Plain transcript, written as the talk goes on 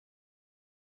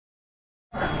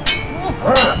I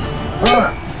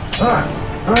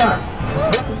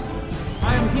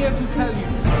am here to tell you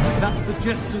that the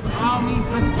Jester's army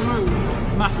has grown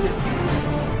massive.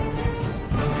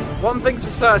 One thing's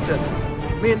for certain,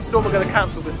 me and Storm are going to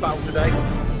cancel this battle today.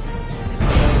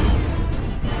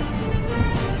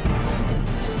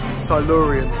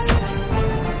 Silurians.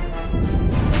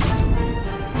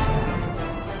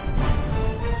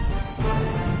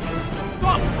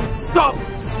 Stop!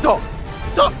 Stop!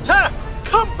 Doctor!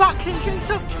 Come back and get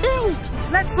yourself killed!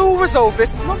 Let's all resolve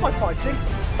this, not by fighting,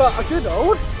 but a good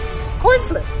old coin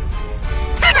flip.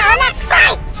 Come on, let's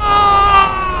fight!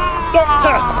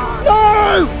 Doctor!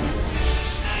 No!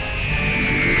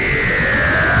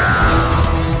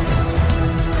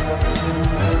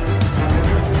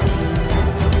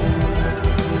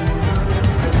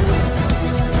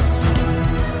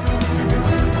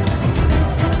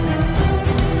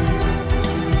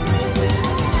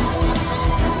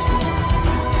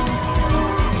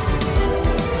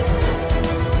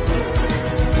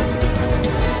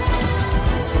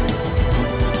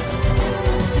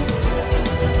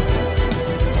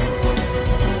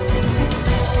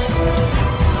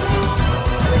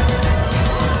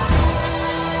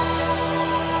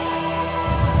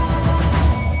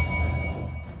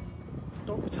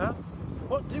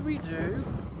 What do we do?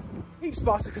 Keep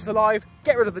Spartacus alive,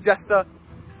 get rid of the Jester,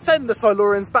 send the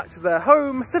Silurians back to their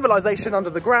home, civilization under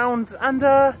the ground, and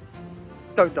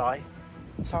don't die.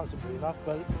 Sounds simple enough,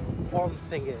 but one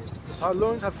thing is, the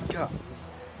Silurians have guns,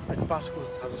 and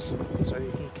Spartacus has a sword, so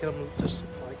you can kill them just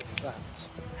like that.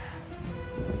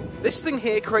 This thing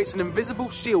here creates an invisible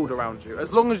shield around you,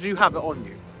 as long as you have it on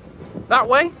you. That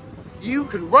way, you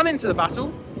can run into the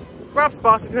battle, grab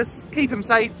Spartacus, keep him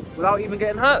safe, without even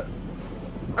getting hurt.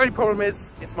 Only problem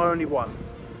is, it's my only one.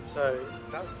 So,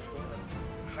 that's the problem.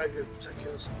 How do you protect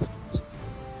yourself?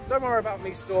 Don't worry about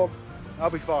me, Storm. I'll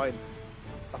be fine.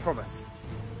 I promise.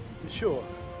 You sure?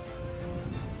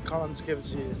 Can't just give it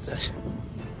to you instead.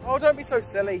 Oh, don't be so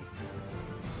silly.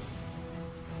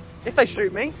 If they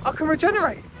shoot me, I can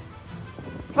regenerate.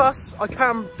 Plus, I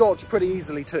can dodge pretty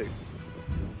easily too.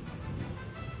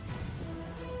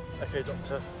 Okay,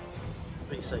 Doctor.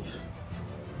 Be safe.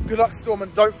 Good luck, Storm,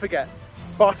 and don't forget,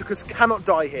 Spartacus cannot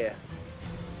die here.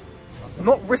 I'm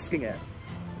not risking it.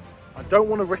 I don't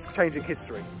want to risk changing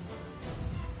history.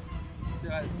 See you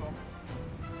later, Storm.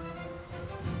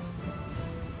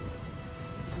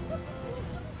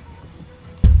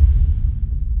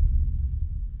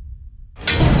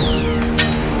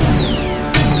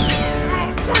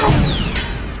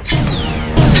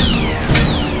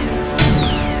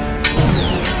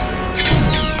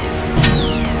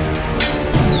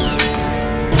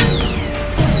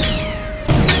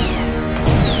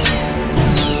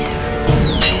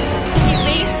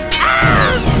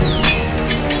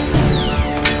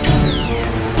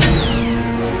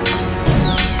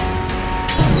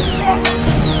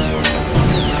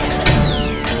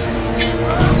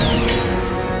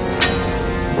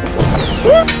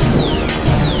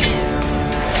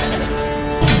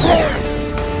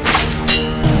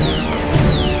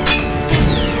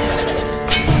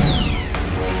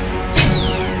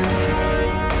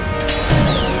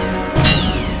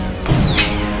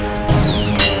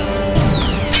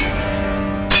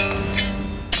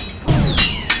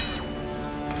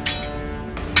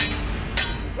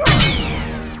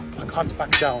 I can't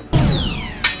back down.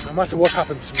 No matter what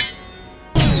happens to me,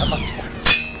 I must fight.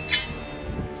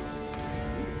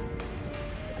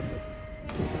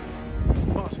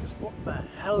 Spartacus, what the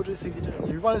hell do you think you're doing?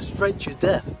 You're running straight to your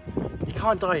death. You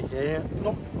can't die here.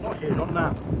 Not here, not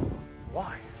now.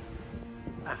 Why?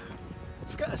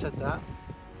 Forget I said that.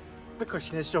 The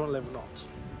question is, do you want to live or not?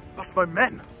 That's my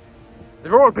men.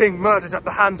 They're all being murdered at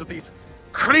the hands of these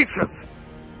creatures.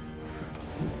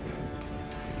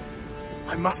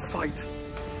 I must fight,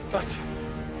 but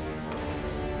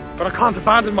I can't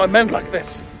abandon my men like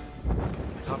this.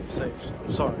 I can't be saved.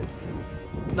 I'm sorry.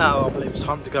 Now I believe it's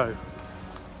time to go.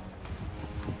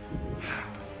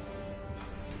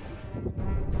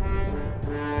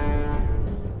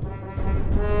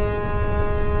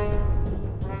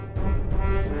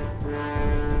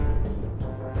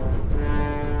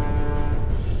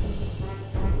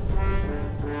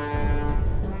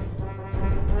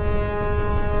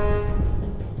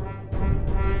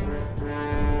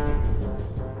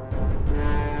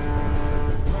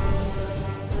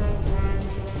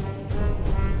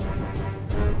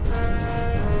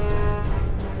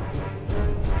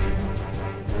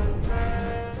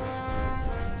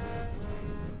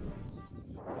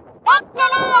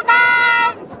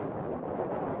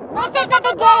 This is the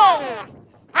beginning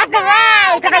of the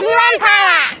rise of a new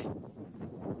empire!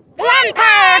 The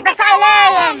Empire like the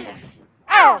Silurians!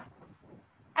 Oh,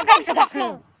 and don't forget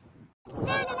me. Soon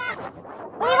enough,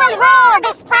 we will rule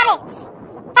this planet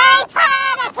for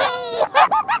eternity!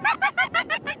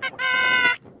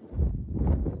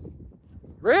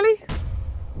 Really?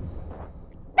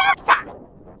 Doctor,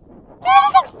 do you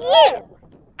think you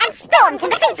and Storm can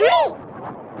defeat me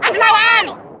and my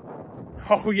army?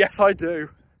 Oh, yes, I do.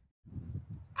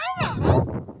 Oh,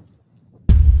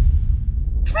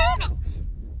 really? Prove it!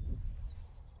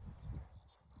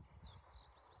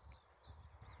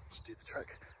 Just do the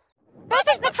trick. This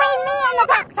is between me and the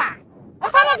Doctor.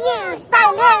 If any of you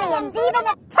Silurians even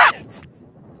attempt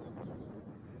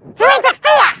to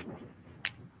interfere,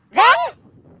 then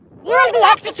you will be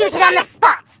executed on the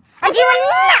spot, and you will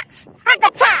not have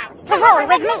the chance to rule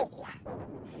with me.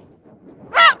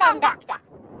 Right then, Doctor.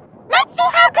 Let's see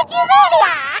how good you really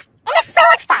are in a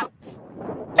sword fight.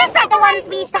 Just like the ones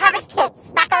we used to have as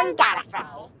kids back on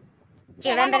Gallifrey. Do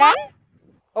you remember them?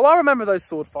 Oh, I remember those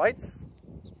sword fights.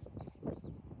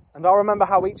 And I remember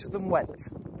how each of them went.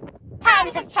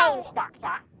 Times have changed,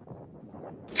 Doctor.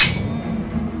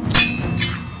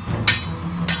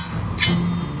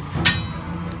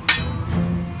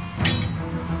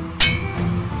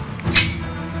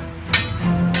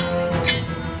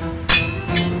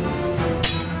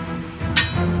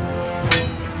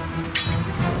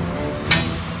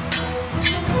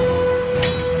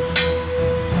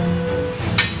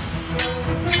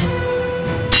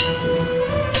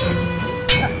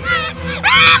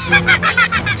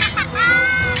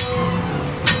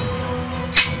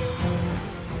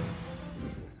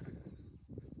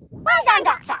 Well done,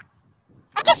 Doctor.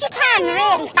 I guess you can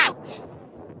really fight.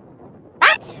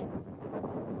 But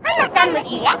I'm not done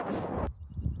with you yet.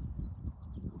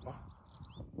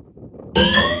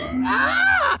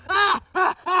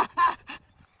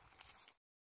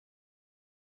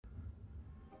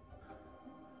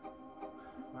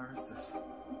 Where is this?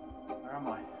 Where am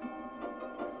I?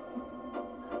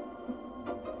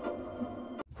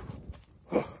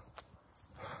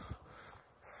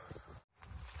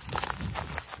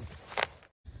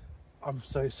 I'm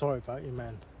so sorry about you,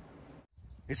 man.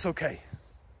 It's okay.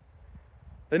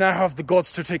 They now have the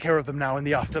gods to take care of them now in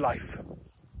the afterlife.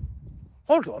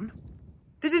 Hold on.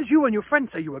 Didn't you and your friend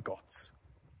say you were gods?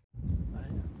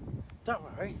 Don't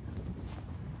worry.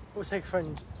 We'll take care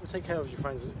of your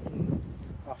friends in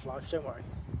afterlife, don't worry.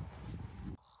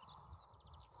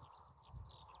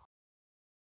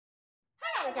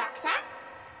 Hello, Doctor.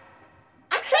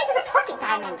 I've created a pocket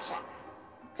dimension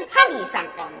to tell you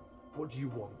something. What do you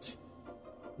want?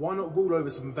 Why not rule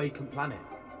over some vacant planet?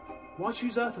 Why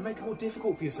choose Earth and make it more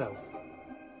difficult for yourself?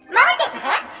 More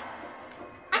difficult?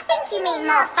 I think you mean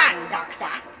more fun,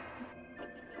 Doctor.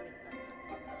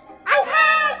 I've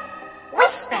heard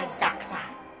whispers, Doctor.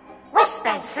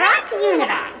 Whispers throughout the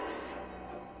universe.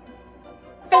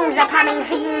 Things are coming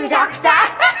for you, Doctor.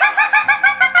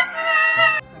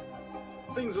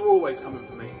 Things are always coming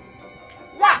for me.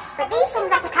 Yes, but these things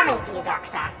that are coming for you,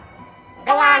 Doctor,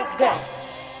 they aren't good.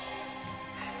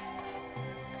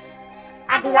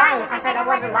 I'd be lying if I said I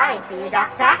wasn't worried for you,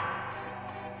 Doctor.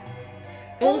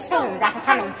 These things that are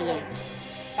coming for you,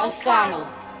 they scare me.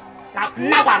 Like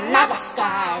mega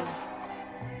scares.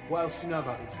 What else do you know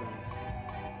about these things?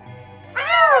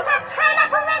 Oh, is that time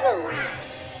up already?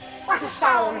 What a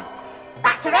shame.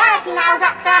 Back to reality now,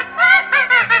 Doctor.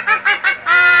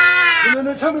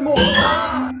 No, tell me more.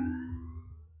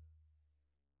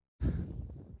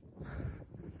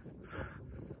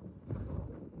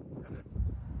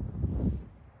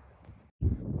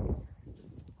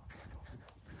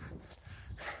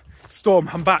 Storm,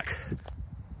 I'm back.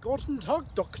 Guten Tag,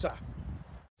 Doctor.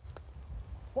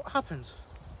 What happened?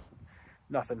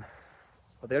 Nothing.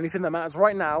 But the only thing that matters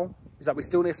right now is that we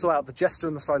still need to sort out the Jester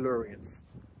and the Silurians.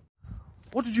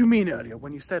 What did you mean earlier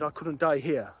when you said I couldn't die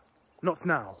here? Not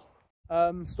now.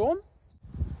 Storm?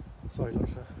 Sorry,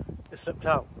 Doctor. It slipped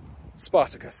out.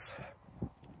 Spartacus.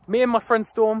 Me and my friend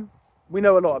Storm, we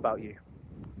know a lot about you.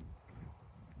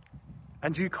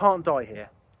 And you can't die here.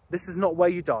 This is not where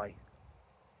you die.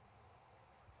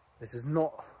 This is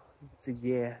not the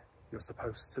year you're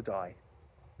supposed to die.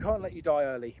 Can't let you die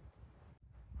early.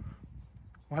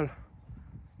 Well,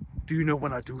 do you know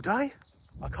when I do die?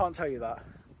 I can't tell you that.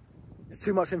 It's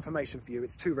too much information for you.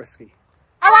 It's too risky.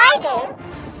 Oh, I do.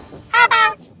 How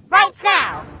about right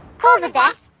now? Cause of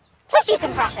death, tissue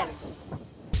compression.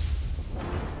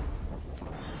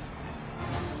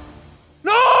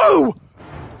 No!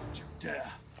 Don't you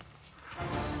dare.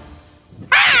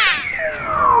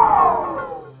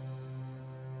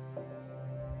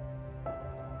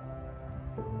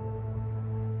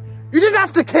 You didn't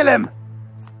have to kill him!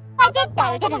 I did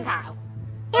though, didn't I?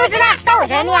 He was the last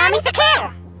soldier in the army to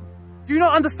kill. Do you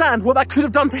not understand what that could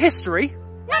have done to history?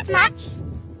 Not much.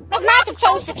 It might have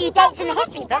changed a few dates in the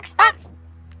history books, but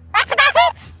that's about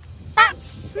it.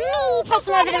 That's me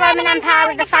taking over the Roman Empire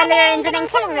with the Silurians and then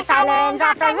killing the Silurians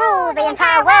after I rule the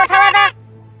entire world, however.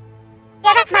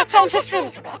 Yeah, that might change history a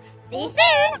little bit. See you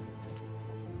soon!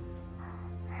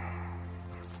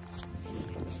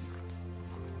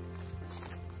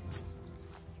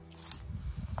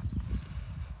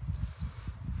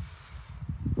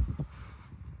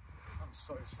 I'm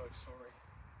so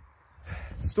sorry.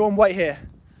 Storm, wait here.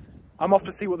 I'm off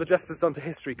to see what the Jester's done to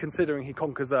history, considering he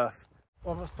conquers Earth.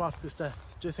 What about Spartacus'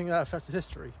 death? Do you think that affected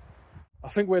history? I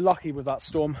think we're lucky with that,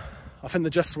 Storm. I think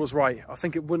the Jester was right. I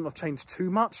think it wouldn't have changed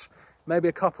too much. Maybe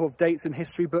a couple of dates in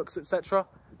history books, etc.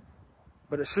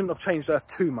 But it shouldn't have changed Earth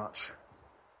too much.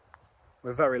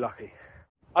 We're very lucky.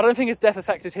 I don't think his death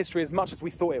affected history as much as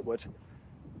we thought it would,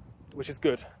 which is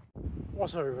good.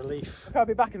 What a relief. Okay, I'll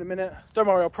be back in a minute. Don't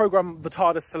worry, I'll program the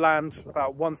TARDIS to land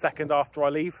about 1 second after I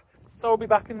leave. So I'll be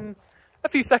back in a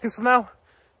few seconds from now.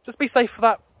 Just be safe for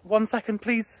that 1 second,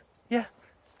 please. Yeah.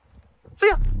 See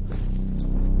ya.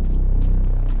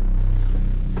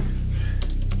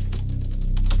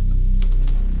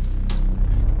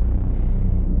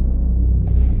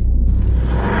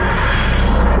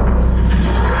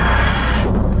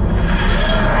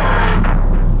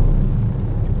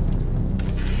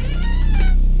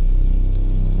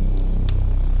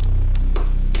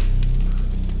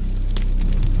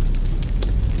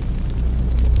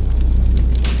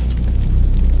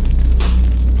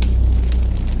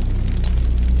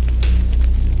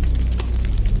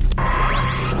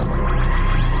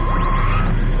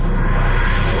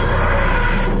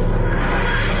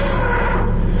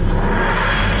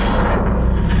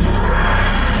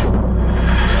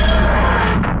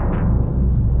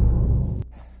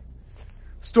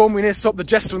 Storm, we need to stop the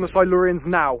Jester and the Silurians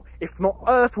now. If not,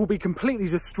 Earth will be completely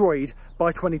destroyed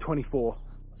by 2024.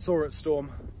 Saw it,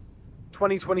 Storm.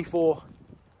 2024,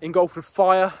 engulfed with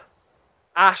fire,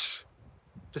 ash,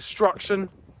 destruction,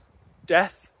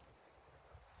 death.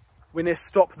 We need to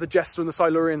stop the Jester and the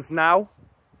Silurians now,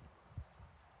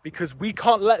 because we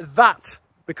can't let that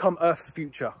become Earth's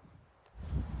future.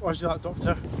 Roger that,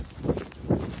 Doctor.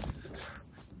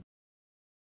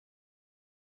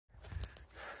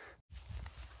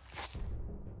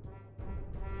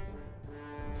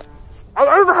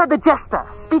 I overheard the Jester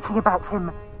speaking about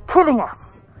him killing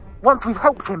us once we've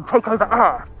helped him take over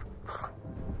Earth.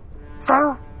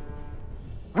 So,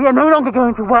 we are no longer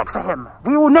going to work for him.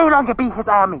 We will no longer be his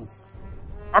army.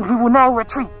 And we will now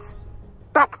retreat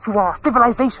back to our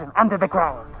civilization under the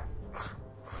ground.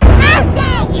 How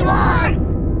dare you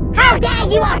all! How dare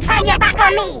you all turn your back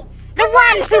on me! The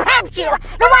one who helped you!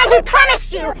 The one who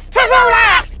promised you to rule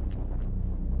Earth!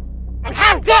 And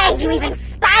how dare you even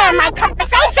spy on my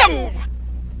conversations!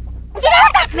 Do you know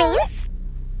what that means?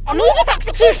 Immediate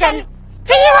execution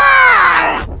to you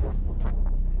all!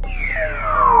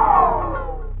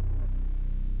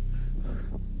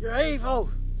 You're evil!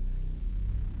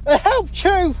 I helped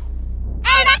you!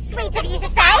 Oh, that's sweet of you to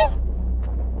say!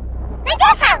 They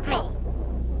did help me!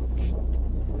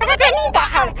 But I don't need their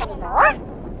help anymore!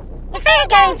 If they are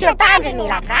going to abandon me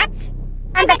like that,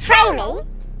 and betray me,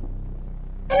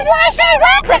 then why should I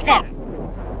work with them?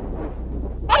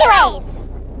 Anyways,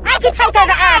 I could take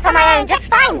over Earth on my own just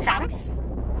fine, thanks.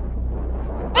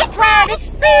 This world is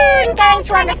soon going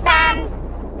to understand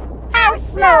how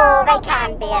small they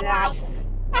can be in life.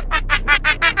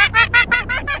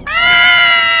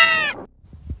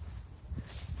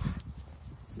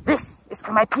 This is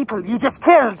for my people you just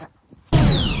killed.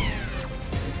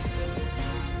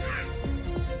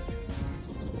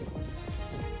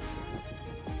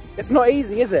 It's not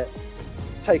easy, is it?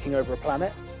 Taking over a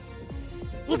planet.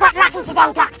 You got lucky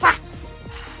today, Doctor.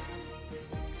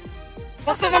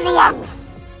 This isn't the end.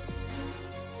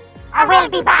 I will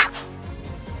be back.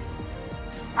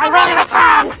 I will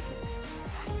return.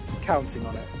 Counting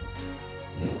on it.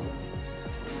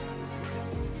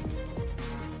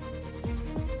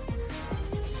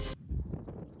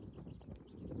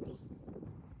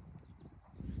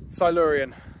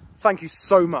 Silurian, thank you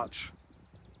so much.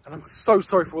 And I'm so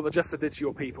sorry for what the Jester did to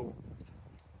your people.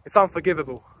 It's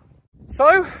unforgivable.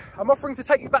 So, I'm offering to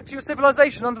take you back to your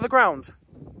civilization under the ground.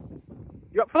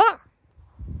 You up for that?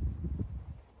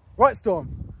 Right,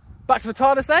 Storm. Back to the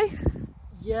TARDIS, eh?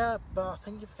 Yeah, but I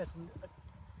think you're forgetting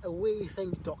a wee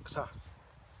thing, Doctor.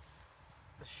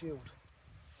 The shield.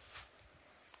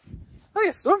 Oh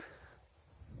yes, Storm.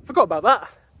 Forgot about that.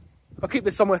 I'll keep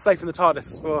this somewhere safe in the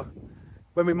TARDIS for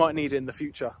when we might need it in the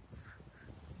future.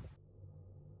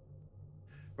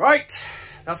 Right,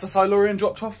 that's the Silurian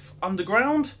dropped off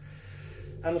underground.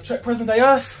 And I've checked present day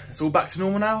Earth. It's all back to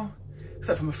normal now,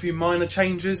 except from a few minor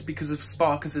changes because of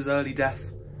Spartacus's early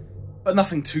death. But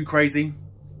nothing too crazy,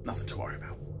 nothing to worry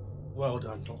about. Well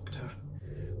done, Doctor.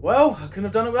 Well, I couldn't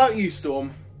have done it without you,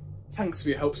 Storm. Thanks for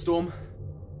your help, Storm.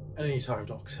 Anytime,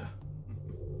 Doctor.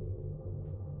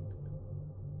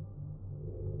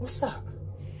 What's that?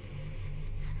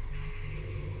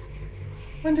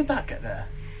 When did that get there?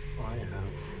 I have no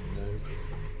clue.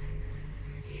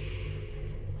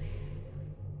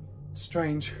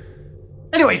 Strange.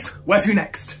 Anyways, where to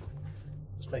next?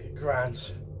 Let's make it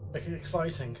grand. Make it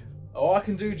exciting. Oh, I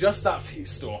can do just that for you,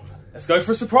 Storm. Let's go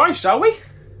for a surprise, shall we?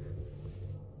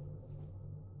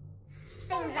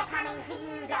 Things are coming for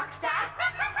you, Doctor.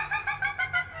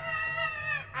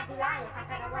 I'd be lying if I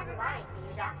said I wasn't worried for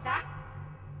you, Doctor.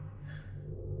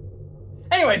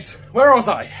 Anyways, where was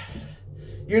I?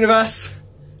 Universe,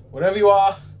 whatever you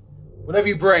are, whatever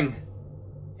you bring,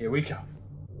 here we come.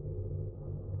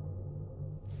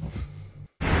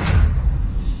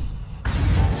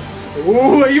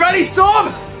 Ooh, are you ready,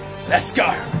 Storm? Let's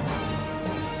go.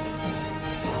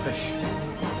 Fish.